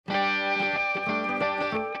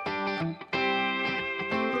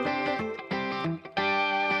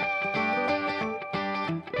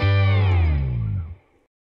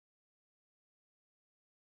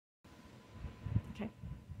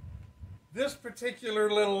this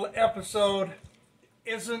particular little episode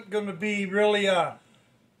isn't going to be really a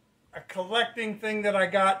collecting thing that I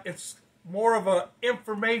got. It's more of a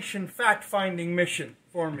information fact-finding mission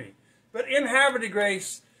for me. But in Havre de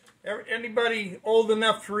Grace, anybody old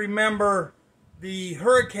enough to remember the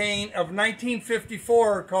hurricane of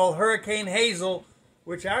 1954 called Hurricane Hazel,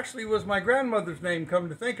 which actually was my grandmother's name, come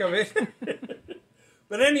to think of it.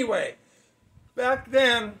 But anyway, back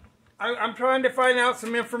then, I'm trying to find out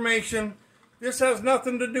some information. This has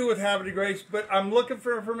nothing to do with Havre de Grace, but I'm looking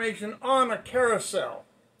for information on a carousel.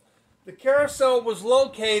 The carousel was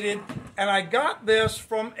located, and I got this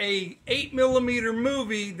from a 8mm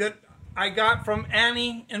movie that I got from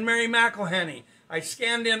Annie and Mary McLhinney. I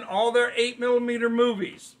scanned in all their 8mm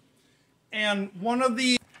movies. And one of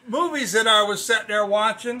the movies that I was sitting there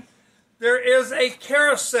watching, there is a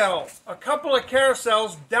carousel, a couple of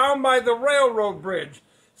carousels down by the railroad bridge,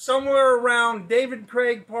 somewhere around David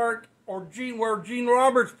Craig Park or where Gene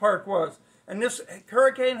Roberts Park was. And this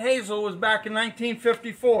Hurricane Hazel was back in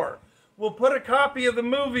 1954. We'll put a copy of the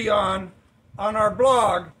movie on our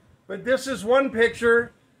blog, but this is one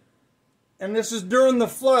picture, and this is during the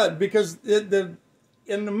flood, because in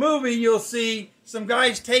the movie you'll see some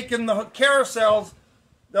guys taking the carousels,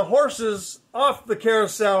 the horses off the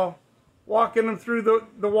carousel, walking them through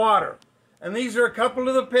the water. And these are a couple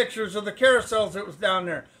of the pictures of the carousels that was down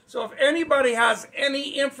there. So if anybody has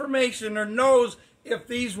any information or knows if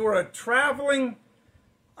these were a traveling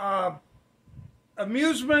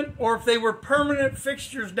amusement or if they were permanent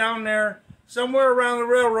fixtures down there somewhere around the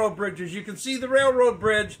railroad bridges. You can see the railroad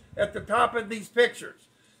bridge at the top of these pictures.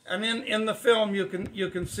 And in the film you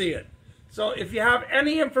can see it. So if you have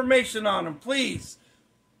any information on them, please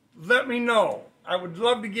let me know. I would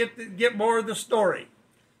love to get more of the story.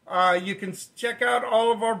 You can check out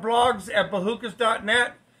all of our blogs at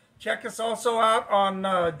bahoukas.net. Check us also out on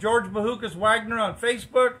George Bahoukas Wagner on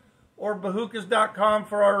Facebook or bahoukas.com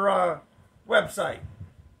for our website.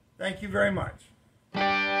 Thank you very much.